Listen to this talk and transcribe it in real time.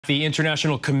The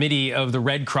International Committee of the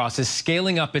Red Cross is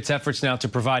scaling up its efforts now to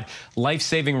provide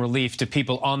life-saving relief to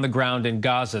people on the ground in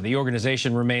Gaza. The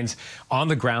organization remains on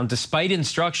the ground despite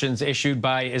instructions issued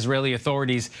by Israeli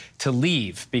authorities to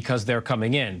leave because they're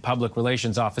coming in. Public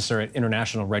Relations Officer at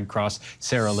International Red Cross,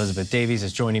 Sarah Elizabeth Davies,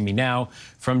 is joining me now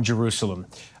from Jerusalem.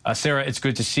 Sarah, it's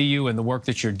good to see you and the work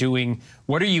that you're doing.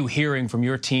 What are you hearing from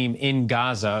your team in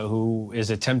Gaza, who is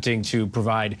attempting to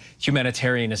provide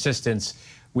humanitarian assistance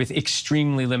with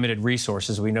extremely limited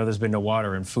resources? We know there's been no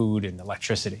water and food and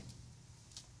electricity.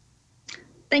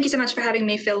 Thank you so much for having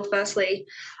me, Phil, firstly.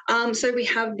 So we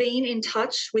have been in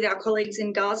touch with our colleagues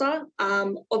in Gaza.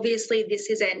 Obviously, this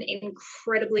is an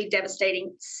incredibly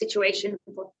devastating situation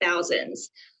for thousands.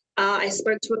 I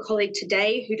spoke to a colleague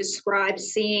today who described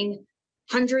seeing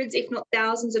hundreds, if not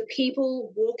thousands, of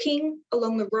people walking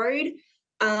along the road,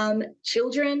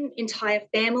 children, entire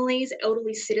families,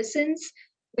 elderly citizens.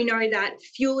 We know that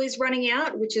fuel is running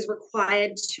out, which is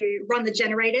required to run the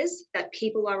generators that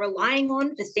people are relying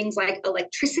on for things like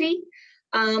electricity.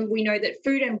 We know that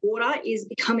food and water is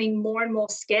becoming more and more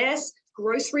scarce.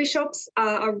 Grocery shops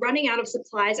are running out of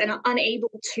supplies and are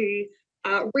unable to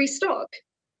restock.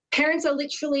 Parents are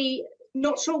literally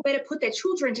not sure where to put their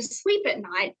children to sleep at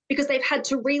night because they've had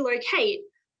to relocate.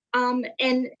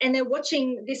 And they're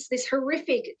watching this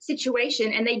horrific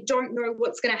situation and they don't know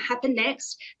what's going to happen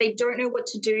next. They don't know what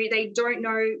to do. They don't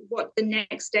know what the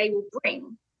next day will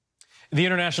bring. The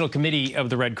International Committee of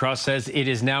the Red Cross says it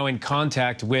is now in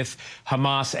contact with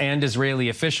Hamas and Israeli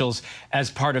officials as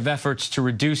part of efforts to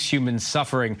reduce human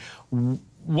suffering.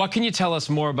 What can you tell us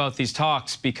more about these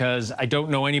talks? Because I don't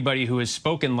know anybody who has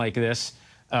spoken like this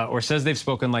or says they've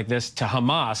spoken like this to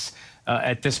Hamas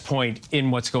at this point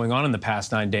in what's going on in the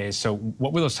past 9 days. So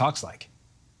what were those talks like?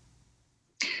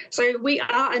 So we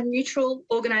are a neutral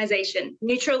organization,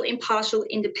 neutral, impartial,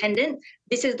 independent.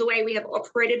 This is the way we have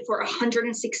operated for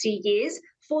 160 years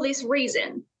for this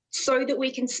reason, so that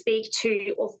we can speak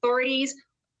to authorities,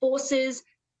 forces,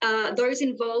 those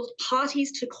involved,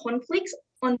 parties to conflicts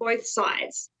on both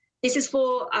sides. This is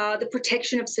for the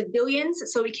protection of civilians,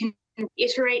 so we can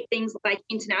reiterate things like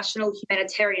international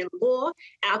humanitarian law,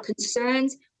 our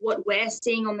concerns, what we're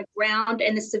seeing on the ground,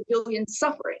 and the civilian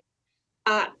suffering.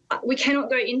 We cannot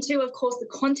go into, of course, the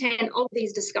content of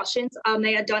these discussions.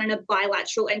 They are done in a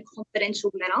bilateral and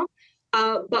confidential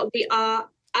manner, but we are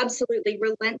absolutely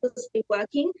relentlessly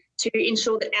working to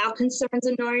ensure that our concerns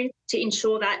are known, to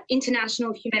ensure that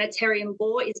international humanitarian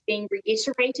law is being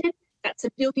reiterated, that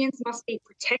civilians must be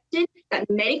protected, that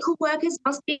medical workers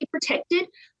must be protected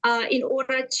in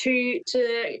order to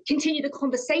continue the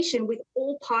conversation with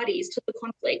all parties to the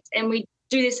conflict. And we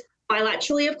do this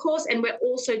bilaterally, of course, and we're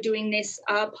also doing this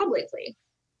publicly.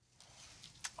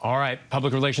 All right.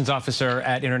 Public Relations Officer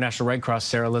at International Red Cross,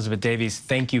 Sarah Elizabeth Davies,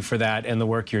 thank you for that and the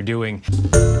work you're doing.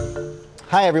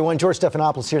 Hi, everyone. George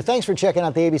Stephanopoulos here. Thanks for checking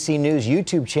out the ABC News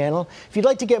YouTube channel. If you'd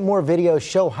like to get more videos,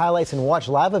 show highlights, and watch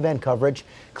live event coverage,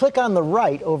 click on the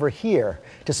right over here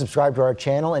to subscribe to our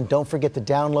channel. And don't forget to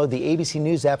download the ABC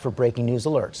News app for breaking news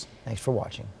alerts. Thanks for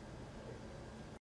watching.